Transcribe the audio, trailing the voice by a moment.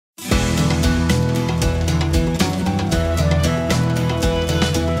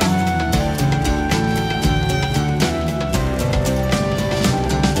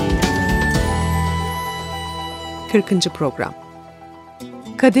40. program.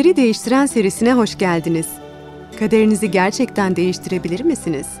 Kaderi Değiştiren serisine hoş geldiniz. Kaderinizi gerçekten değiştirebilir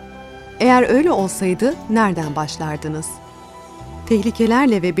misiniz? Eğer öyle olsaydı nereden başlardınız?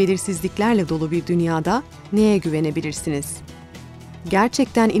 Tehlikelerle ve belirsizliklerle dolu bir dünyada neye güvenebilirsiniz?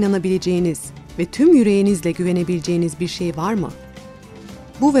 Gerçekten inanabileceğiniz ve tüm yüreğinizle güvenebileceğiniz bir şey var mı?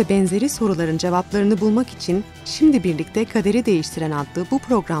 Bu ve benzeri soruların cevaplarını bulmak için şimdi birlikte Kaderi Değiştiren adlı bu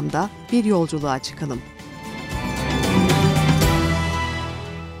programda bir yolculuğa çıkalım.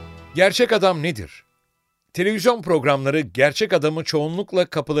 Gerçek adam nedir? Televizyon programları gerçek adamı çoğunlukla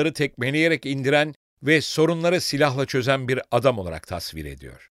kapıları tekmeleyerek indiren ve sorunları silahla çözen bir adam olarak tasvir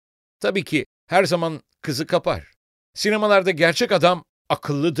ediyor. Tabii ki her zaman kızı kapar. Sinemalarda gerçek adam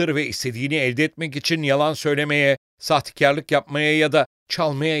akıllıdır ve istediğini elde etmek için yalan söylemeye, sahtekarlık yapmaya ya da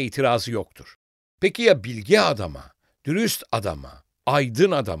çalmaya itirazı yoktur. Peki ya bilge adama, dürüst adama,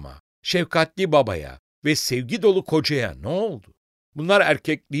 aydın adama, şefkatli babaya ve sevgi dolu kocaya ne oldu? Bunlar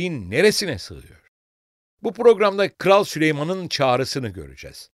erkekliğin neresine sığıyor? Bu programda Kral Süleyman'ın çağrısını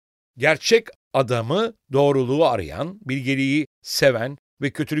göreceğiz. Gerçek adamı doğruluğu arayan, bilgeliği seven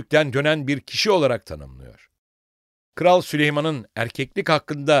ve kötülükten dönen bir kişi olarak tanımlıyor. Kral Süleyman'ın erkeklik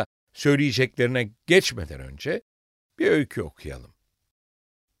hakkında söyleyeceklerine geçmeden önce bir öykü okuyalım.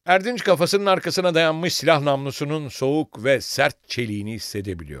 Erdinç kafasının arkasına dayanmış silah namlusunun soğuk ve sert çeliğini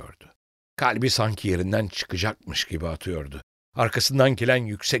hissedebiliyordu. Kalbi sanki yerinden çıkacakmış gibi atıyordu. Arkasından gelen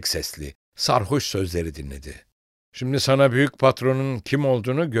yüksek sesli, sarhoş sözleri dinledi. Şimdi sana büyük patronun kim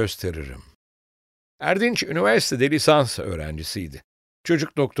olduğunu gösteririm. Erdinç üniversitede lisans öğrencisiydi.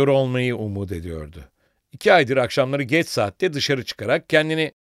 Çocuk doktoru olmayı umut ediyordu. 2 aydır akşamları geç saatte dışarı çıkarak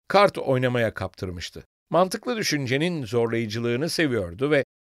kendini kart oynamaya kaptırmıştı. Mantıklı düşüncenin zorlayıcılığını seviyordu ve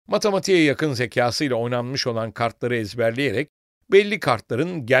matematiğe yakın zekasıyla oynanmış olan kartları ezberleyerek belli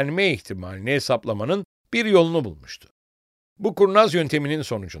kartların gelme ihtimalini hesaplamanın bir yolunu bulmuştu. Bu kurnaz yönteminin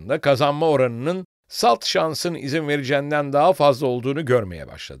sonucunda kazanma oranının salt şansın izin vereceğinden daha fazla olduğunu görmeye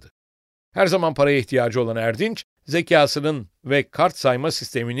başladı. Her zaman paraya ihtiyacı olan Erdinç, zekasının ve kart sayma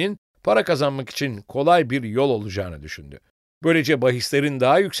sisteminin para kazanmak için kolay bir yol olacağını düşündü. Böylece bahislerin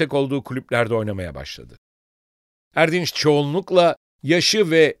daha yüksek olduğu kulüplerde oynamaya başladı. Erdinç çoğunlukla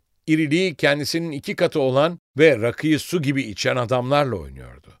yaşı ve iriliği kendisinin 2 katı olan ve rakıyı su gibi içen adamlarla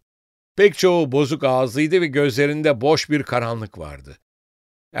oynuyordu. Pek çoğu bozuk ağızlıydı ve gözlerinde boş bir karanlık vardı.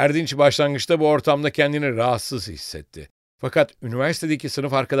 Erdinç başlangıçta bu ortamda kendini rahatsız hissetti. Fakat üniversitedeki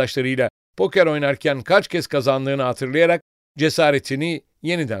sınıf arkadaşlarıyla poker oynarken kaç kez kazandığını hatırlayarak cesaretini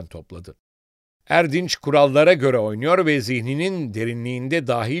yeniden topladı. Erdinç kurallara göre oynuyor ve zihninin derinliğinde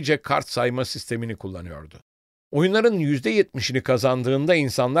dahice kart sayma sistemini kullanıyordu. Oyunların %70'ini kazandığında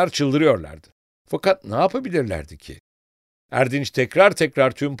insanlar çıldırıyorlardı. Fakat ne yapabilirlerdi ki? Erdinç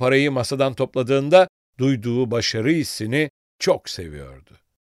tekrar tüm parayı masadan topladığında duyduğu başarı hissini çok seviyordu.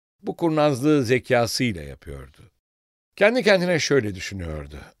 Bu kurnazlığı zekasıyla yapıyordu. Kendi kendine şöyle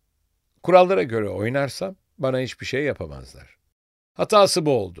düşünüyordu. Kurallara göre oynarsam bana hiçbir şey yapamazlar. Hatası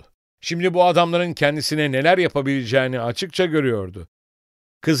bu oldu. Şimdi bu adamların kendisine neler yapabileceğini açıkça görüyordu.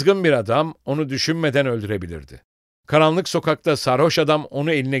 Kızgın bir adam onu düşünmeden öldürebilirdi. Karanlık sokakta sarhoş adam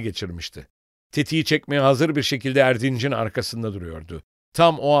onu eline geçirmişti. Tetiği çekmeye hazır bir şekilde Erdinç'in arkasında duruyordu.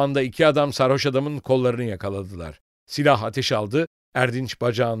 Tam o anda 2 adam sarhoş adamın kollarını yakaladılar. Silah ateş aldı, Erdinç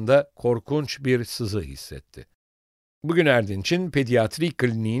bacağında korkunç bir sızı hissetti. Bugün Erdinç'in pediatri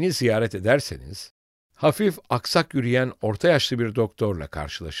kliniğini ziyaret ederseniz, hafif aksak yürüyen orta yaşlı bir doktorla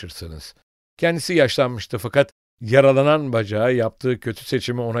karşılaşırsınız. Kendisi yaşlanmıştı fakat yaralanan bacağı yaptığı kötü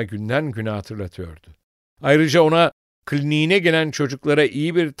seçimi ona günden güne hatırlatıyordu. Ayrıca ona kliniğine gelen çocuklara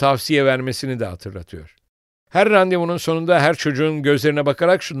iyi bir tavsiye vermesini de hatırlatıyor. Her randevunun sonunda her çocuğun gözlerine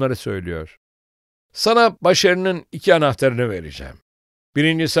bakarak şunları söylüyor. Sana başarının 2 anahtarını vereceğim.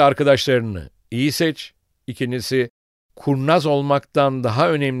 Birincisi arkadaşlarını iyi seç, ikincisi kurnaz olmaktan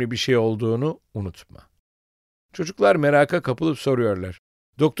daha önemli bir şey olduğunu unutma. Çocuklar meraka kapılıp soruyorlar.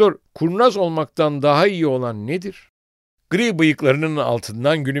 Doktor, kurnaz olmaktan daha iyi olan nedir? Gri bıyıklarının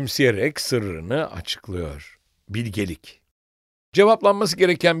altından gülümseyerek sırrını açıklıyor. Bilgelik. Cevaplanması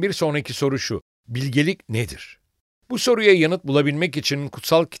gereken bir sonraki soru şu. Bilgelik nedir? Bu soruya yanıt bulabilmek için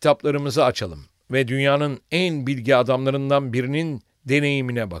kutsal kitaplarımızı açalım ve dünyanın en bilge adamlarından birinin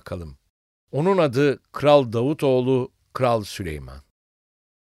deneyimine bakalım. Onun adı Kral Davutoğlu Kral Süleyman.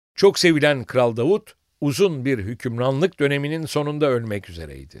 Çok sevilen Kral Davut, uzun bir hükümranlık döneminin sonunda ölmek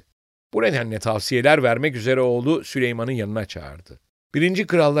üzereydi. Bu nedenle tavsiyeler vermek üzere oğlu Süleyman'ın yanına çağırdı. 1.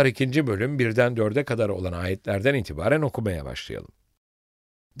 Krallar 2. bölüm 1'den 4'e kadar olan ayetlerden itibaren okumaya başlayalım.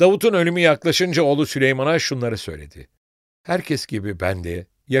 Davut'un ölümü yaklaşınca oğlu Süleyman'a şunları söyledi. Herkes gibi ben de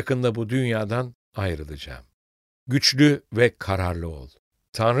yakında bu dünyadan ayrılacağım. Güçlü ve kararlı ol.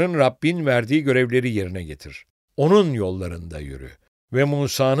 Tanrın Rabbin verdiği görevleri yerine getir. Onun yollarında yürü. Ve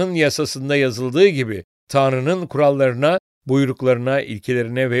Musa'nın yasasında yazıldığı gibi Tanrı'nın kurallarına, buyruklarına,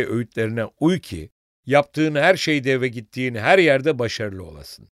 ilkelerine ve öğütlerine uy ki, yaptığın her şeyde ve gittiğin her yerde başarılı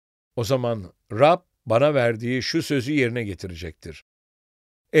olasın. O zaman Rab bana verdiği şu sözü yerine getirecektir.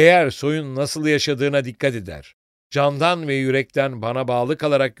 Eğer soyun nasıl yaşadığına dikkat eder, candan ve yürekten bana bağlı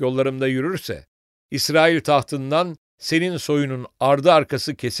kalarak yollarımda yürürse, İsrail tahtından senin soyunun ardı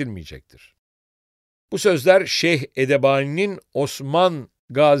arkası kesilmeyecektir. Bu sözler Şeyh Edebani'nin Osman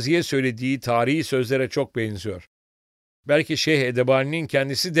Gazi'ye söylediği tarihi sözlere çok benziyor. Belki Şeyh Edebani'nin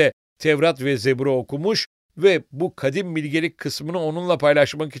kendisi de Tevrat ve Zebur'u okumuş ve bu kadim bilgelik kısmını onunla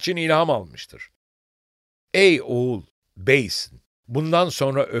paylaşmak için ilham almıştır. Ey oğul, beysin. Bundan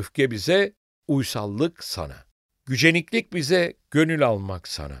sonra öfke bize, uysallık sana. Güceniklik bize, gönül almak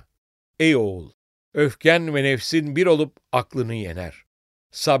sana. Ey oğul, öfken ve nefsin bir olup aklını yener.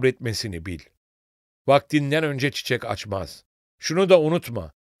 Sabretmesini bil. Vaktinden önce çiçek açmaz. Şunu da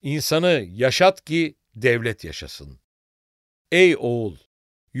unutma, insanı yaşat ki devlet yaşasın. Ey oğul,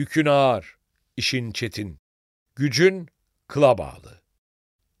 yükün ağır, işin çetin, gücün kıla bağlı.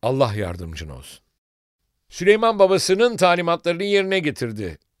 Allah yardımcın olsun. Süleyman babasının talimatlarını yerine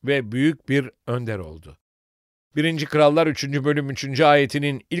getirdi ve büyük bir önder oldu. 1. Krallar 3. bölüm 3.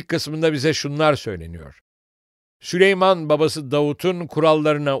 ayetinin ilk kısmında bize şunlar söyleniyor. Süleyman babası Davut'un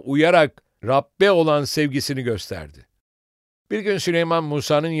kurallarına uyarak Rabbe olan sevgisini gösterdi. Bir gün Süleyman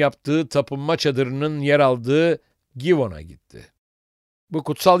Musa'nın yaptığı tapınma çadırının yer aldığı Givon'a gitti. Bu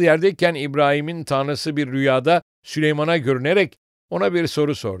kutsal yerdeyken İbrahim'in tanrısı bir rüyada Süleyman'a görünerek ona bir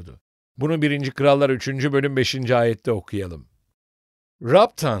soru sordu. Bunu 1. Krallar 3. bölüm 5. ayette okuyalım. Rab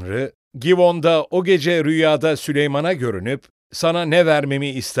Tanrı, Givon'da o gece rüyada Süleyman'a görünüp, sana ne vermemi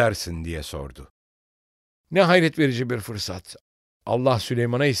istersin diye sordu. Ne hayret verici bir fırsat. Allah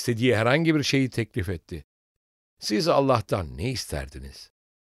Süleyman'a istediği herhangi bir şeyi teklif etti. Siz Allah'tan ne isterdiniz?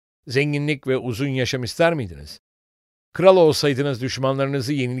 Zenginlik ve uzun yaşam ister miydiniz? Kral olsaydınız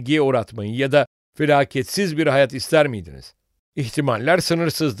düşmanlarınızı yenilgiye uğratmayı ya da felaketsiz bir hayat ister miydiniz? İhtimaller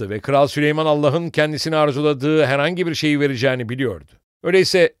sınırsızdı ve Kral Süleyman Allah'ın kendisine arzuladığı herhangi bir şeyi vereceğini biliyordu.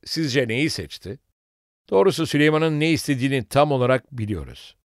 Öyleyse sizce neyi seçti? Doğrusu Süleyman'ın ne istediğini tam olarak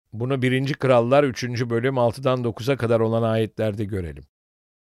biliyoruz. Bunu 1. Krallar 3. bölüm 6'dan 9'a kadar olan ayetlerde görelim.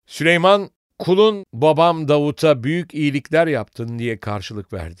 Süleyman, kulun babam Davut'a büyük iyilikler yaptın diye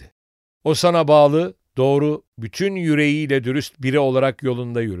karşılık verdi. O sana bağlı, doğru, bütün yüreğiyle dürüst biri olarak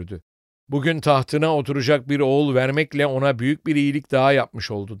yolunda yürüdü. Bugün tahtına oturacak bir oğul vermekle ona büyük bir iyilik daha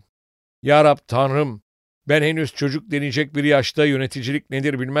yapmış oldun. Ya Rab Tanrım, ben henüz çocuk denecek bir yaşta yöneticilik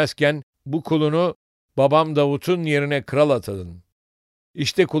nedir bilmezken bu kulunu babam Davut'un yerine kral atadın.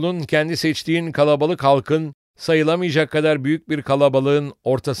 İşte kulun kendi seçtiğin kalabalık halkın sayılamayacak kadar büyük bir kalabalığın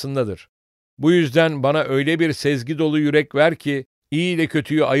ortasındadır. Bu yüzden bana öyle bir sezgi dolu yürek ver ki iyi ile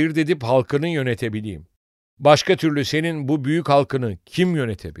kötüyü ayırt edip halkını yönetebileyim. Başka türlü senin bu büyük halkını kim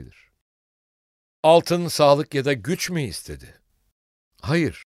yönetebilir? Altın, sağlık ya da güç mü istedi?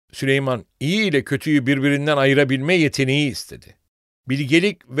 Hayır, Süleyman iyi ile kötüyü birbirinden ayırabilme yeteneği istedi.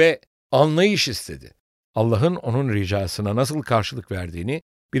 Bilgelik ve anlayış istedi. Allah'ın onun ricasına nasıl karşılık verdiğini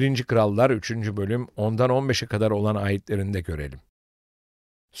 1. Krallar 3. bölüm 10'dan 15'e kadar olan ayetlerinde görelim.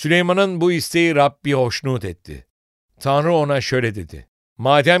 Süleyman'ın bu isteği Rabbi hoşnut etti. Tanrı ona şöyle dedi.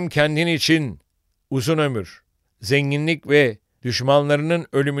 Madem kendin için uzun ömür, zenginlik ve düşmanlarının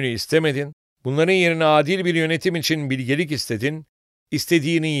ölümünü istemedin, bunların yerine adil bir yönetim için bilgelik istedin,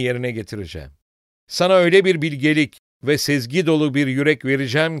 istediğini yerine getireceğim. Sana öyle bir bilgelik ve sezgi dolu bir yürek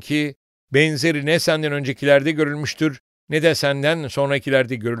vereceğim ki, benzeri ne senden öncekilerde görülmüştür, ne de senden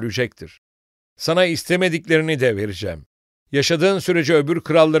sonrakilerde görülecektir. Sana istemediklerini de vereceğim. Yaşadığın sürece öbür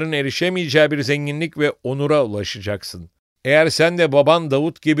kralların erişemeyeceği bir zenginlik ve onura ulaşacaksın. Eğer sen de baban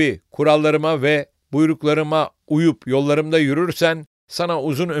Davut gibi kurallarıma ve buyruklarıma uyup yollarımda yürürsen, sana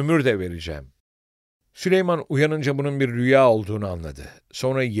uzun ömür de vereceğim. Süleyman uyanınca bunun bir rüya olduğunu anladı.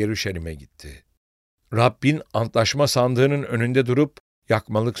 Sonra Yeruşalim'e gitti. Rabbin antlaşma sandığının önünde durup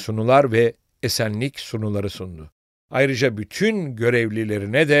yakmalık sunular ve esenlik sunuları sundu. Ayrıca bütün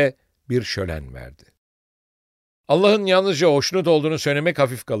görevlilerine de bir şölen verdi. Allah'ın yalnızca hoşnut olduğunu söylemek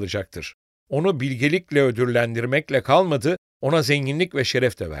hafif kalacaktır. Onu bilgelikle ödüllendirmekle kalmadı, ona zenginlik ve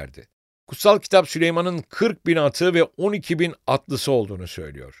şeref de verdi. Kutsal kitap Süleyman'ın 40.000 atı ve 12.000 atlısı olduğunu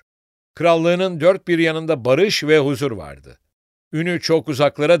söylüyor. Krallığının dört bir yanında barış ve huzur vardı. Ünü çok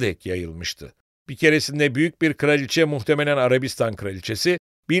uzaklara dek yayılmıştı. Bir keresinde büyük bir kraliçe, muhtemelen Arabistan kraliçesi,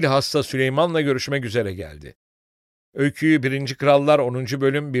 bilhassa Süleyman'la görüşmek üzere geldi. Öyküyü 1. Krallar 10.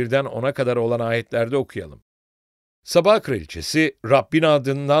 bölüm 1'den 10'a kadar olan ayetlerde okuyalım. Sabah kraliçesi Rabbin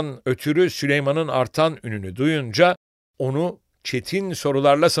adından ötürü Süleyman'ın artan ününü duyunca onu çetin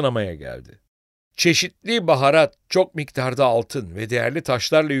sorularla sınamaya geldi. Çeşitli baharat, çok miktarda altın ve değerli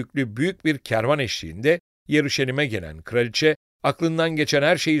taşlarla yüklü büyük bir kervan eşliğinde Yeruşalim'e gelen kraliçe aklından geçen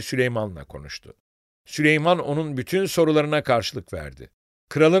her şeyi Süleyman'la konuştu. Süleyman onun bütün sorularına karşılık verdi.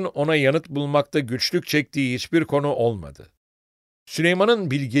 Kralın ona yanıt bulmakta güçlük çektiği hiçbir konu olmadı.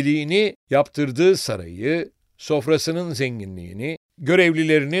 Süleyman'ın bilgeliğini, yaptırdığı sarayı, sofrasının zenginliğini,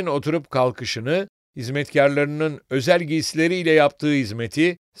 görevlilerinin oturup kalkışını, hizmetkarlarının özel giysileriyle yaptığı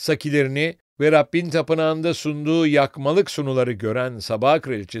hizmeti, sakilerini ve Rabbin tapınağında sunduğu yakmalık sunuları gören Sabah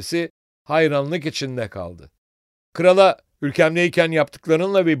kraliçesi hayranlık içinde kaldı. Krala, ülkemdeyken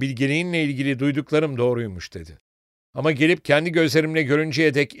yaptıklarınla ve bilgeliğinle ilgili duyduklarım doğruymuş dedi. Ama gelip kendi gözlerimle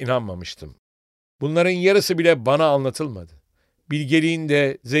görünceye dek inanmamıştım. Bunların yarısı bile bana anlatılmadı. Bilgeliğin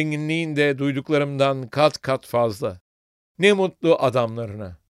de, zenginliğin de duyduklarımdan kat kat fazla. Ne mutlu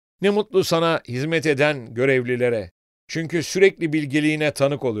adamlarına, ne mutlu sana hizmet eden görevlilere. Çünkü sürekli bilgeliğine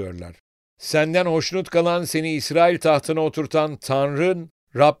tanık oluyorlar. Senden hoşnut kalan, seni İsrail tahtına oturtan Tanrın,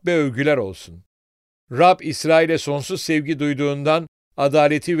 Rabbe övgüler olsun. Rab, İsrail'e sonsuz sevgi duyduğundan,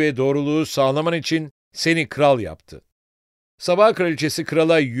 adaleti ve doğruluğu sağlaman için seni kral yaptı. Sabah kraliçesi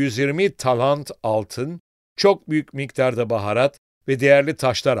krala 120 talant altın, çok büyük miktarda baharat ve değerli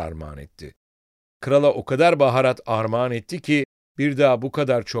taşlar armağan etti. Krala o kadar baharat armağan etti ki bir daha bu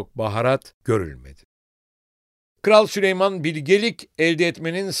kadar çok baharat görülmedi. Kral Süleyman bilgelik elde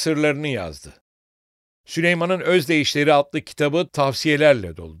etmenin sırlarını yazdı. Süleyman'ın Özdeyişleri adlı kitabı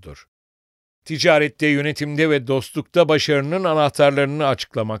tavsiyelerle doludur. Ticarette, yönetimde ve dostlukta başarının anahtarlarını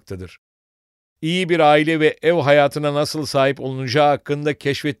açıklamaktadır. İyi bir aile ve ev hayatına nasıl sahip olunacağı hakkında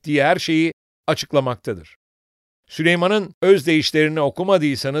keşfettiği her şeyi açıklamaktadır. Süleyman'ın Özdeyişlerini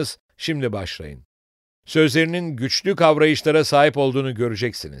okumadıysanız şimdi başlayın. Sözlerinin güçlü kavrayışlara sahip olduğunu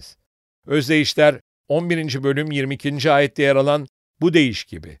göreceksiniz. Özdeyişler 11. bölüm 22. ayette yer alan bu deyiş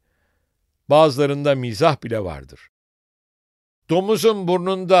gibi. Bazılarında mizah bile vardır. Domuzun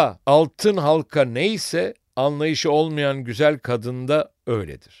burnunda altın halka neyse, anlayışı olmayan güzel kadında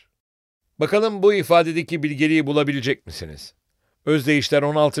öyledir. Bakalım bu ifadedeki bilgeliği bulabilecek misiniz? Özdeyişler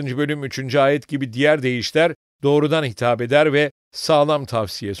 16. bölüm 3. ayet gibi diğer deyişler doğrudan hitap eder ve sağlam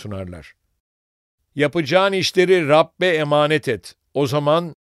tavsiye sunarlar. Yapacağın işleri Rabbe emanet et. O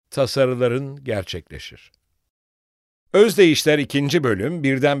zaman tasarıların gerçekleşir. Özdeyişler 2. bölüm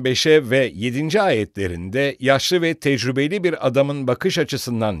 1'den 5'e ve 7. ayetlerinde yaşlı ve tecrübeli bir adamın bakış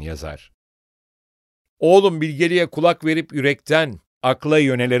açısından yazar. Oğlum, bilgeliğe kulak verip yürekten, akla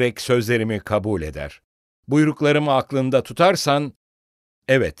yönelerek sözlerimi kabul eder. Buyruklarımı aklında tutarsan,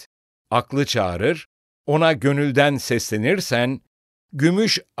 evet, aklı çağırır, ona gönülden seslenirsen,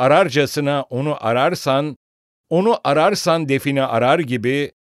 gümüş ararcasına onu ararsan define arar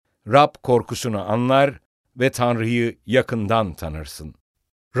gibi, Rab korkusunu anlar ve Tanrı'yı yakından tanırsın.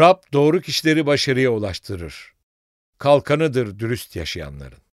 Rab doğru kişileri başarıya ulaştırır. Kalkanıdır dürüst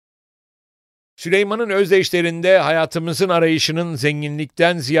yaşayanların. Süleyman'ın özdeyişlerinde hayatımızın arayışının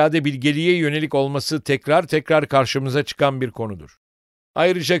zenginlikten ziyade bilgeliğe yönelik olması tekrar tekrar karşımıza çıkan bir konudur.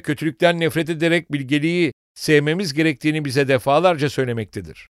 Ayrıca kötülükten nefret ederek bilgeliği sevmemiz gerektiğini bize defalarca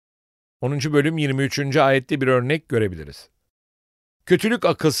söylemektedir. 10. bölüm 23. ayette bir örnek görebiliriz. Kötülük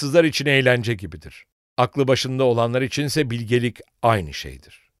akılsızlar için eğlence gibidir. Aklı başında olanlar içinse bilgelik aynı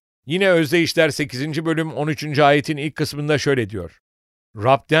şeydir. Yine Özdeyişler 8. bölüm 13. ayetin ilk kısmında şöyle diyor.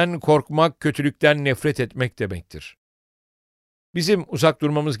 Rab'den korkmak, kötülükten nefret etmek demektir. Bizim uzak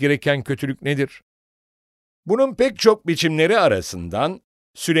durmamız gereken kötülük nedir? Bunun pek çok biçimleri arasından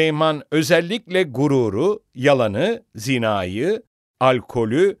Süleyman özellikle gururu, yalanı, zinayı,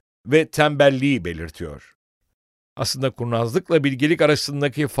 alkolü ve tembelliği belirtiyor. Aslında kurnazlıkla bilgelik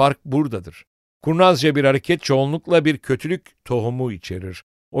arasındaki fark buradadır. Kurnazca bir hareket çoğunlukla bir kötülük tohumu içerir.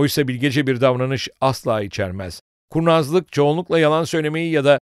 Oysa bilgece bir davranış asla içermez. Kurnazlık çoğunlukla yalan söylemeyi ya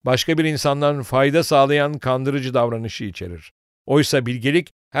da başka bir insandan fayda sağlayan kandırıcı davranışı içerir. Oysa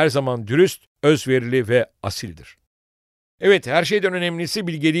bilgelik her zaman dürüst, özverili ve asildir. Evet, her şeyden önemlisi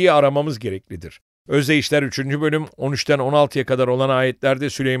bilgeliği aramamız gereklidir. Özdeyişler 3. bölüm 13'ten 16'ya kadar olan ayetlerde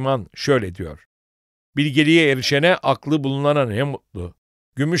Süleyman şöyle diyor. Bilgeliğe erişene, aklı bulunana ne mutlu.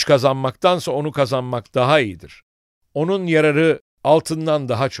 Gümüş kazanmaktansa onu kazanmak daha iyidir. Onun yararı altından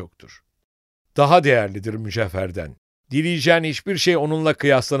daha çoktur. Daha değerlidir mücevherden. Dileyeceğin hiçbir şey onunla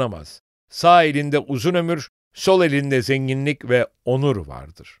kıyaslanamaz. Sağ elinde uzun ömür, sol elinde zenginlik ve onur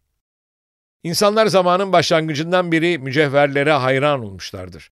vardır. İnsanlar zamanın başlangıcından beri mücevherlere hayran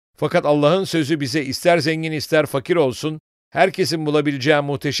olmuşlardır. Fakat Allah'ın sözü bize ister zengin ister fakir olsun, herkesin bulabileceği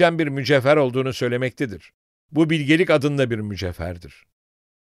muhteşem bir mücevher olduğunu söylemektedir. bu bilgelik adında bir mücevherdir.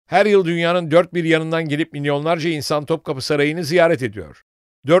 Her yıl dünyanın dört bir yanından gelip milyonlarca insan Topkapı Sarayı'nı ziyaret ediyor.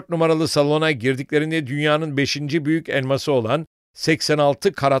 4 numaralı salona girdiklerinde dünyanın 5. büyük elması olan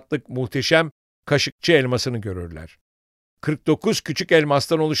 86 karatlık muhteşem Kaşıkçı elmasını görürler. 49 küçük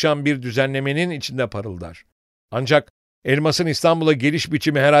elmastan oluşan bir düzenlemenin içinde parıldar. Ancak elmasın İstanbul'a geliş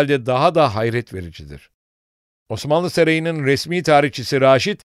biçimi herhalde daha da hayret vericidir. Osmanlı Sarayı'nın resmi tarihçisi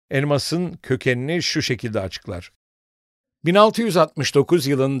Raşit, elmasın kökenini şu şekilde açıklar. 1669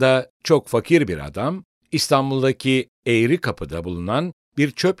 yılında çok fakir bir adam, İstanbul'daki Eğrikapı'da bulunan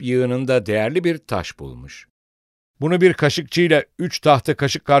bir çöp yığınında değerli bir taş bulmuş. Bunu bir kaşıkçıyla 3 tahta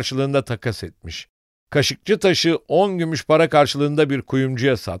kaşık karşılığında takas etmiş. Kaşıkçı taşı 10 gümüş para karşılığında bir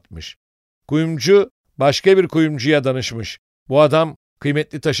kuyumcuya satmış. Kuyumcu başka bir kuyumcuya danışmış. Bu adam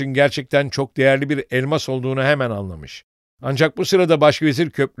kıymetli taşın gerçekten çok değerli bir elmas olduğunu hemen anlamış. Ancak bu sırada Başvezir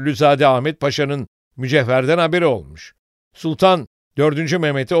Köprülüzade Ahmet Paşa'nın mücevherden haberi olmuş. Sultan 4.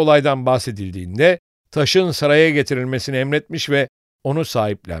 Mehmet'e olaydan bahsedildiğinde taşın saraya getirilmesini emretmiş ve onu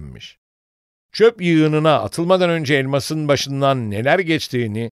sahiplenmiş. Çöp yığınına atılmadan önce elmasın başından neler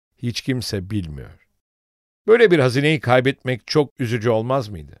geçtiğini hiç kimse bilmiyor. Böyle bir hazineyi kaybetmek çok üzücü olmaz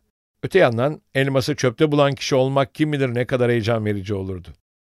mıydı? Öte yandan elması çöpte bulan kişi olmak kim bilir ne kadar heyecan verici olurdu.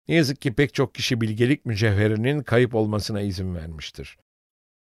 Ne yazık ki pek çok kişi bilgelik mücevherinin kayıp olmasına izin vermiştir.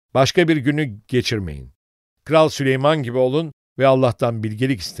 Başka bir günü geçirmeyin. Kral Süleyman gibi olun ve Allah'tan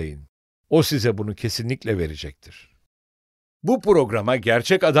bilgelik isteyin. O size bunu kesinlikle verecektir. Bu programa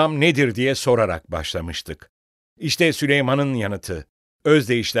gerçek adam nedir diye sorarak başlamıştık. İşte Süleyman'ın yanıtı.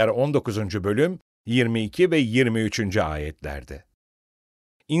 Özdeyişler 19. bölüm 22 ve 23. ayetlerde.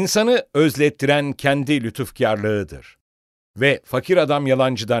 İnsanı özlettiren kendi lütufkârlığıdır. Ve fakir adam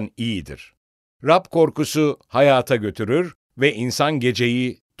yalancıdan iyidir. Rab korkusu hayata götürür ve insan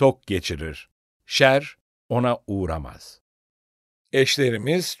geceyi tok geçirir. Şer ona uğramaz.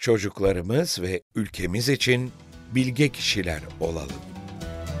 Eşlerimiz, çocuklarımız ve ülkemiz için bilge kişiler olalım.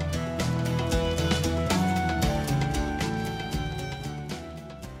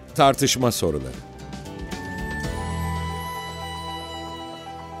 Tartışma soruları.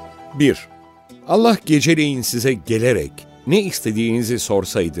 1. Allah geceleyin size gelerek ne istediğinizi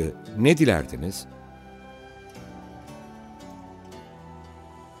sorsaydı ne dilerdiniz?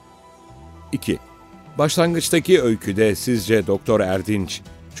 2. Başlangıçtaki öyküde sizce Doktor Erdinç,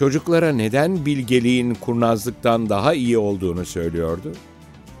 çocuklara neden bilgeliğin kurnazlıktan daha iyi olduğunu söylüyordu?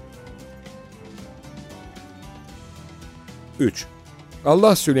 3.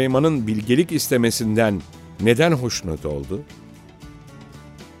 Allah Süleyman'ın bilgelik istemesinden neden hoşnut oldu?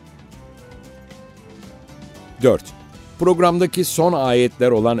 4. Programdaki son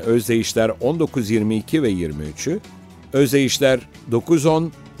ayetler olan Özdeyişler 19, 22 ve 23'ü, Özdeyişler 9,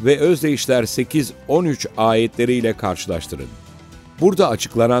 10 ve Özdeyişler 8, 13 ayetleriyle karşılaştırın. Burada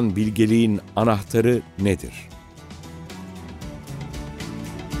açıklanan bilgeliğin anahtarı nedir?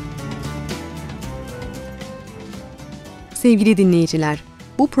 Sevgili dinleyiciler,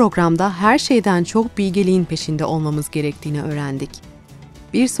 bu programda her şeyden çok bilgeliğin peşinde olmamız gerektiğini öğrendik.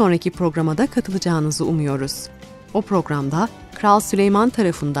 Bir sonraki programa da katılacağınızı umuyoruz. O programda Kral Süleyman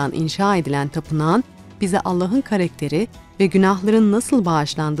tarafından inşa edilen tapınağın bize Allah'ın karakteri ve günahların nasıl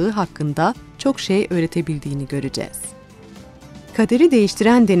bağışlandığı hakkında çok şey öğretebildiğini göreceğiz. Kaderi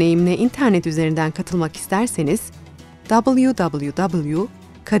değiştiren deneyimine internet üzerinden katılmak isterseniz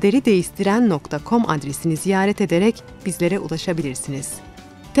www.kaderideistiren.com adresini ziyaret ederek bizlere ulaşabilirsiniz.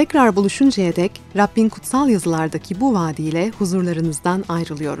 Tekrar buluşuncaya dek Rabbin kutsal yazılardaki bu vaadiyle huzurlarınızdan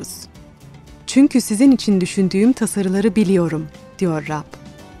ayrılıyoruz. Çünkü sizin için düşündüğüm tasarıları biliyorum, diyor Rab.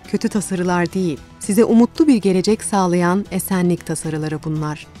 Kötü tasarılar değil, size umutlu bir gelecek sağlayan esenlik tasarıları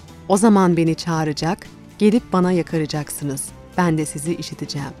bunlar. O zaman beni çağıracak, gelip bana yakaracaksınız. Ben de sizi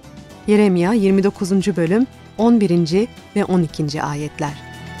işiteceğim. Yeremya 29. bölüm 11. ve 12. ayetler.